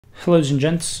Hello ladies and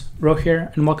gents, Ro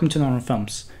here, and welcome to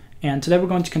NOandROfilms. And today we're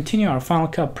going to continue our Final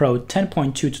Cut Pro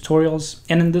 10.2 tutorials,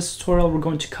 and in this tutorial we're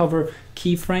going to cover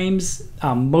keyframes,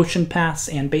 motion paths,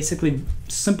 and basically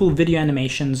simple video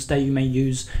animations that you may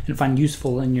use and find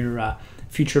useful in your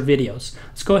future videos.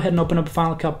 Let's go ahead and open up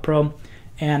Final Cut Pro,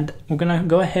 and we're going to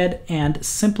go ahead and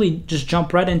simply just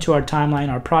jump right into our timeline,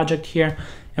 our project here,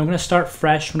 and we're going to start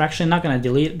fresh. We're actually not going to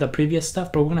delete the previous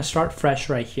stuff, but we're going to start fresh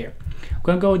right here.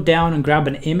 We're going to go down and grab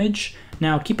an image.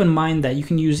 Now keep in mind that you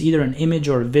can use either an image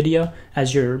or a video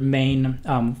as your main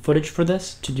footage for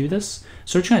this, to do this.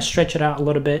 So we're just going to stretch it out a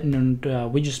little bit,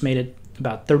 and we just made it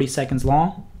about 30 seconds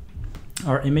long,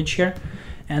 our image here.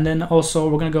 And then also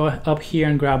we're going to go up here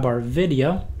and grab our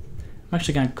video. I'm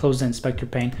actually going to close the inspector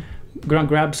pane. We're going to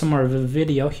grab some more of a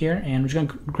video here, and we're just going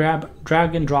to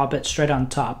drag and drop it straight on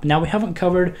top. Now we haven't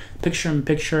covered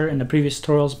picture-in-picture in the previous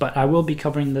tutorials, but I will be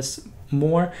covering this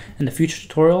more in the future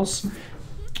tutorials.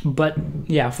 But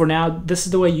yeah, for now, this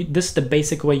is the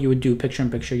basic way you would do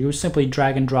picture-in-picture. You would simply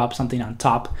drag and drop something on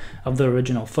top of the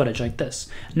original footage like this.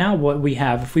 Now what we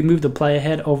have, if we move the play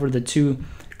ahead over the two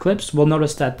clips, we'll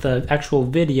notice that the actual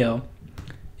video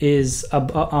is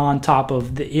on top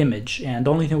of the image, and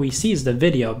the only thing we see is the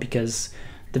video because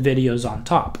the video is on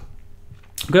top.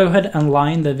 Go ahead and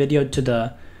align the video to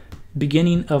the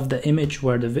beginning of the image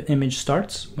where the image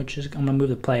starts, which is, I'm gonna move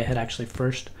the play ahead actually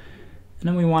first, and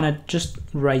then we want it just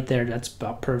right there. That's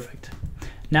about perfect.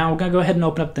 Now we're gonna go ahead and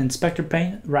open up the inspector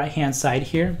pane, right hand side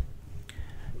here,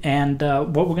 and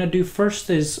what we're gonna do first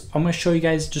is I'm gonna show you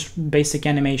guys just basic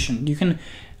animation. You can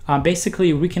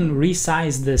basically we can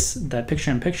resize the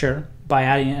picture-in-picture by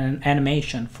adding an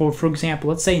animation. For example,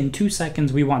 let's say in 2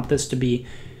 seconds we want this to be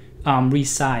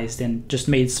resized and just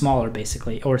made smaller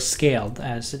basically, or scaled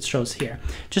as it shows here.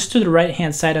 Just to the right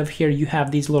hand side of here you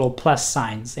have these little plus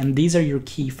signs, and these are your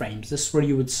keyframes. This is where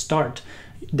you would start,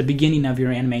 the beginning of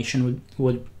your animation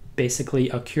would basically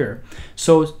occur.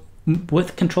 So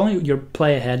with controlling your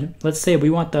play ahead, let's say we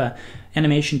want the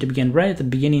animation to begin right at the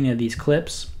beginning of these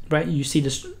clips, right? You see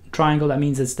this triangle, that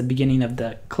means it's the beginning of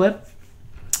the clip.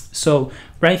 So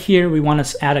right here we want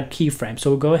to add a keyframe, so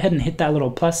we'll go ahead and hit that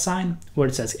little plus sign where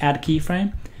it says add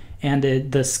keyframe, and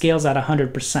the scale's at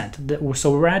 100%.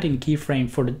 So we're adding a keyframe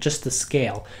for just the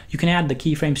scale. You can add the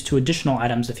keyframes to additional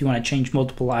items if you want to change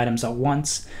multiple items at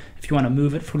once, if you want to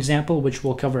move it, for example, which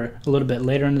we'll cover a little bit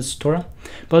later in this tutorial.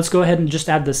 But let's go ahead and just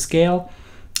add the scale,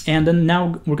 and then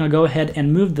now we're going to go ahead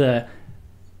and move the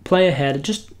play ahead.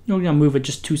 We're going to move it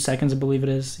just 2 seconds, I believe it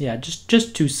is. Yeah,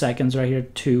 just 2 seconds right here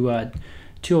to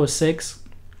 206,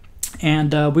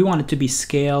 and we want it to be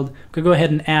scaled. We're going to go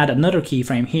ahead and add another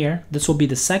keyframe here. This will be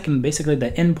the second, basically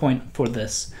the endpoint for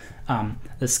this,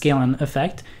 the scaling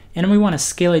effect. And we want to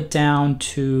scale it down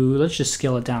to, let's just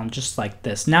scale it down just like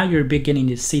this. Now you're beginning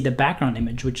to see the background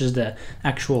image, which is the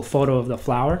actual photo of the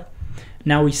flower.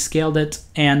 Now we scaled it,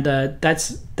 and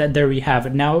there we have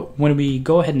it. Now when we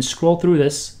go ahead and scroll through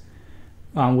this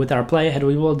with our play ahead,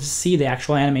 we will see the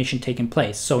actual animation taking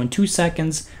place. So in 2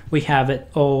 seconds we have it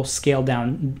all scaled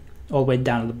down all the way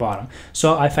down to the bottom.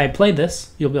 So if I play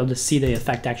this, you'll be able to see the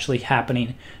effect actually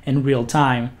happening in real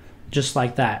time, just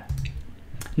like that.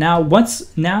 Now once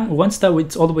that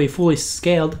it's all the way fully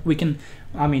scaled, we can,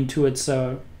 to its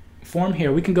form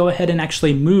here, we can go ahead and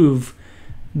actually move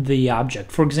the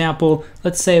object. For example,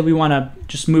 let's say we want to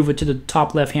just move it to the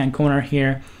top left hand corner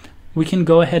here. We can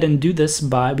go ahead and do this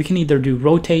by, we can either do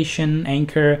rotation,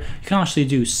 anchor, you can actually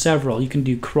do several. You can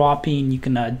do cropping, you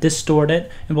can distort it,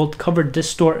 and we'll cover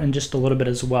distort in just a little bit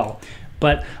as well.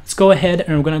 But let's go ahead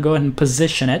and we're going to go ahead and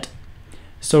position it.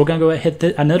 So we're going to go ahead and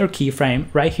hit another keyframe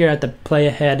right here at the play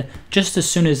ahead, just as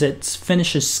soon as it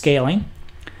finishes scaling.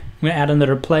 I'm going to add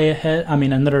another play ahead,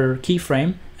 another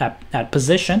keyframe at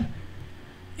position.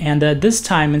 And this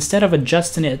time, instead of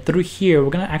adjusting it through here,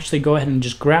 we're going to actually go ahead and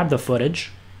just grab the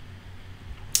footage.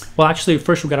 Well, actually,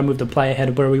 first we've got to move the play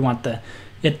ahead where we want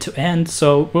it to end.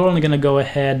 So we're only going to go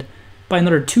ahead by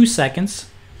another 2 seconds.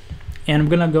 And I'm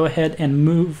going to go ahead and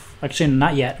move, actually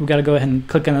not yet. We've got to go ahead and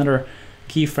click another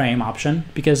keyframe option,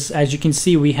 because as you can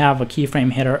see, we have a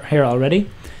keyframe here already.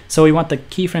 So we want the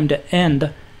keyframe to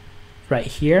end right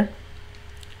here.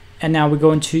 And now we're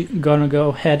going to go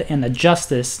ahead and adjust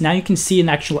this. Now you can see an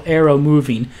actual arrow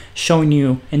moving, showing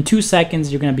you in 2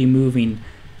 seconds you're going to be moving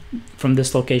from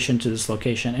this location to this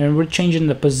location, and we're changing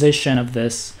the position of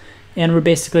this, and we're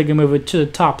basically going to move it to the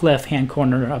top left hand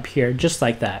corner up here, just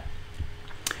like that.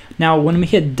 Now when we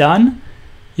hit done,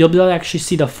 you'll be able to actually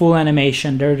see the full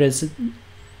animation. There it is.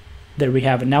 There we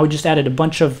have it. Now we just added a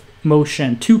bunch of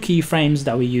motion, 2 keyframes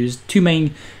that we used, 2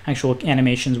 main actual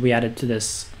animations we added to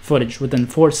this footage within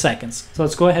 4 seconds. So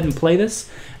let's go ahead and play this.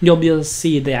 You'll be able to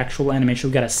see the actual animation.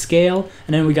 We got a scale,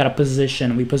 and then we got a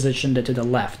position. We positioned it to the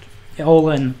left, all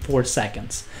in 4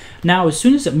 seconds. Now, as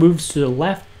soon as it moves to the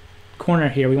left corner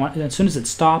here, as soon as it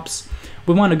stops,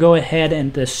 we want to go ahead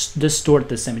and distort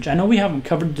this image. I know we haven't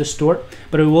covered distort,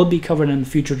 but it will be covered in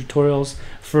future tutorials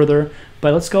further.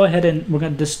 But let's go ahead and we're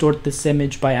going to distort this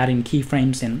image by adding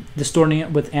keyframes and distorting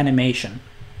it with animation.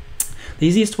 The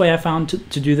easiest way I found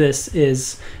to do this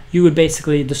is you would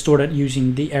basically distort it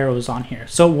using the arrows on here.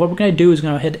 So what we're going to do is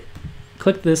go ahead,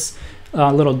 click this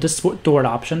little distort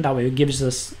option. That way it gives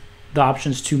us the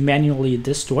options to manually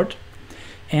distort.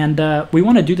 And we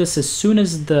want to do this as soon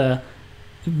as the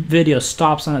video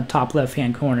stops on the top left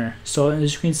hand corner. So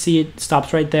as you can see, it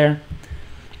stops right there.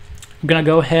 I'm going to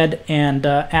go ahead and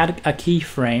add a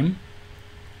keyframe.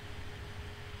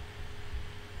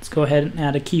 Let's go ahead and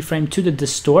add a keyframe to the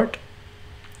distort.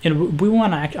 And we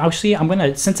want to actually,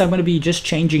 since I'm going to be just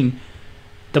changing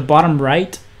the bottom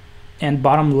right and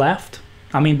bottom left,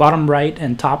 bottom right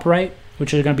and top right,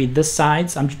 which are going to be this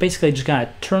sides, I'm basically just going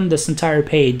to turn this entire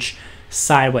page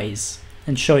sideways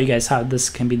and show you guys how this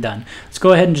can be done. Let's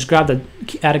go ahead and just add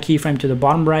a keyframe to the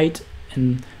bottom right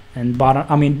and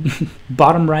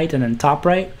bottom right and then top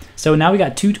right. So now we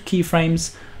got 2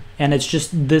 keyframes, and it's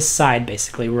just this side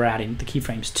basically we're adding the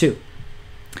keyframes to.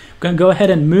 I'm going to go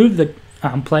ahead and move the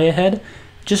play ahead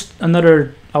just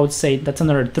another, I would say that's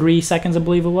another 3 seconds, I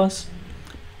believe it was.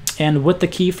 And with the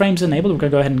keyframes enabled, we're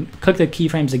going to go ahead and click the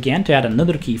keyframes again to add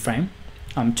another keyframe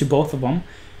to both of them.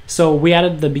 So we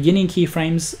added the beginning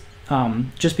keyframes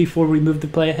just before we moved the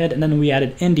play ahead, and then we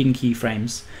added ending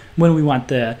keyframes when we want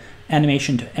the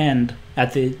animation to end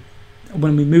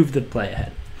when we move the play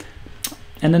ahead.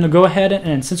 And then we'll go ahead,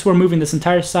 and since we're moving this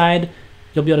entire side,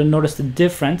 you'll be able to notice the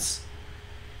difference.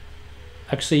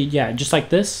 Actually, yeah, just like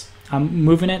this, I'm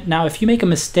moving it. Now, if you make a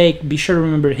mistake, be sure to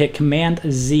remember to hit Command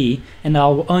Z, and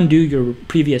I'll undo your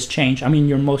previous change,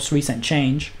 your most recent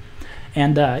change.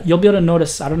 And you'll be able to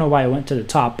notice, I don't know why I went to the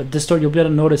top, but Distort, you'll be able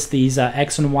to notice these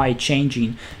X and Y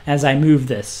changing as I move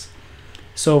this.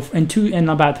 So in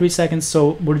about 3 seconds,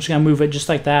 so we're just gonna move it just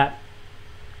like that.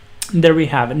 And there we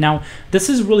have it. Now, this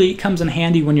really comes in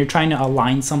handy when you're trying to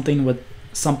align something with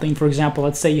something. For example,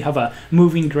 let's say you have a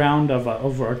moving ground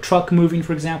over a truck moving,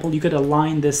 for example. You could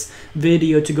align this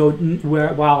video to go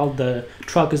while the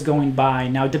truck is going by.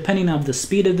 Now, depending on the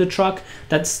speed of the truck,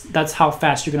 that's how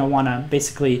fast you're gonna wanna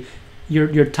basically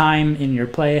your time in your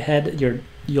play ahead.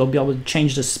 You'll be able to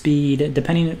change the speed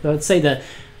depending. Let's say the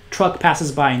truck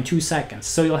passes by in 2 seconds,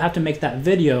 so you'll have to make that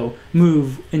video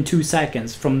move in 2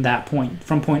 seconds from that point,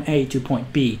 from point A to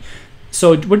point B.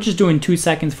 So we're just doing 2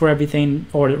 seconds for everything,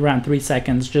 or around 3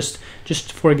 seconds, just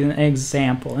for an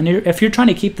example. And if you're trying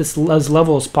to keep this as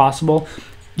level as possible,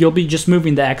 you'll be just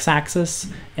moving the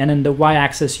x-axis, and then the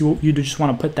y-axis you just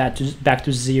want to put that back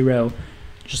to 0,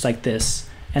 just like this,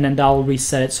 and then that'll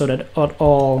reset it so that it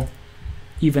all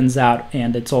evens out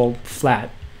and it's all flat.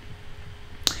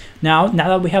 Now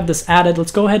that we have this added,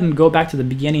 let's go ahead and go back to the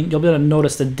beginning. You'll be able to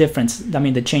notice the difference,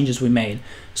 the changes we made.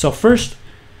 So first,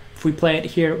 if we play it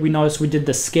here, we notice we did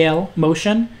the scale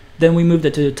motion, then we moved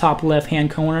it to the top left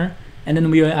hand corner, and then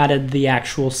we added the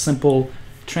actual simple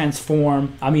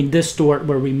distort,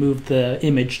 where we moved the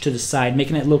image to the side,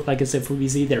 making it look like as if it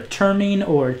was either turning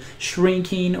or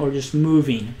shrinking or just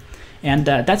moving. And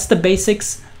that's the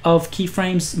basics of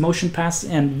keyframes, motion paths,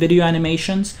 and video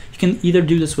animations. You can either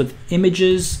do this with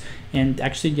images, and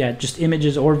actually, yeah, just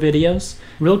images or videos.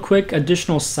 Real quick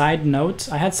additional side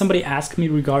note, I had somebody ask me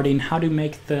regarding how to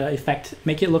make the effect,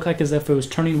 make it look like as if it was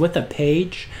turning with a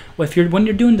page. Well, when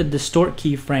you're doing the distort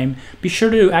keyframe, be sure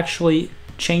to actually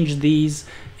change these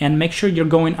and make sure you're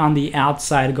going on the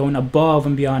outside, going above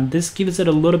and beyond. This gives it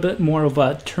a little bit more of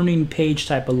a turning page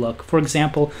type of look. For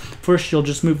example, first you'll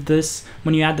just move this,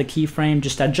 when you add the keyframe,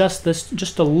 just adjust this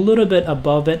just a little bit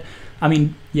above it.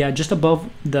 Just above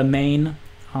the main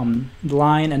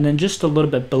line, and then just a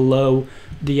little bit below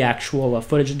the actual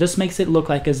footage. This makes it look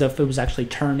like as if it was actually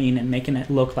turning, and making it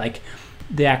look like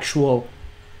the actual,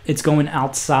 it's going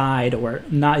outside, or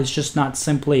not. It's just not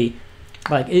simply,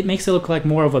 like, it makes it look like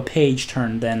more of a page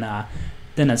turn than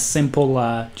a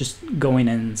simple just going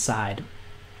inside,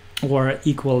 or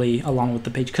equally along with the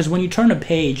page. Because when you turn a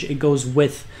page, it goes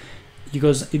with,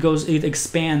 it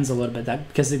expands a little bit,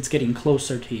 because it's getting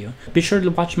closer to you. Be sure to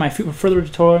watch my further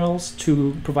tutorials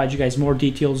to provide you guys more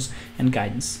details and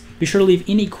guidance. Be sure to leave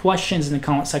any questions in the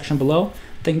comment section below.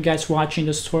 Thank you guys for watching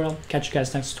this tutorial. Catch you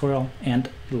guys next tutorial, and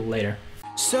later.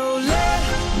 So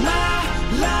let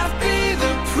my life be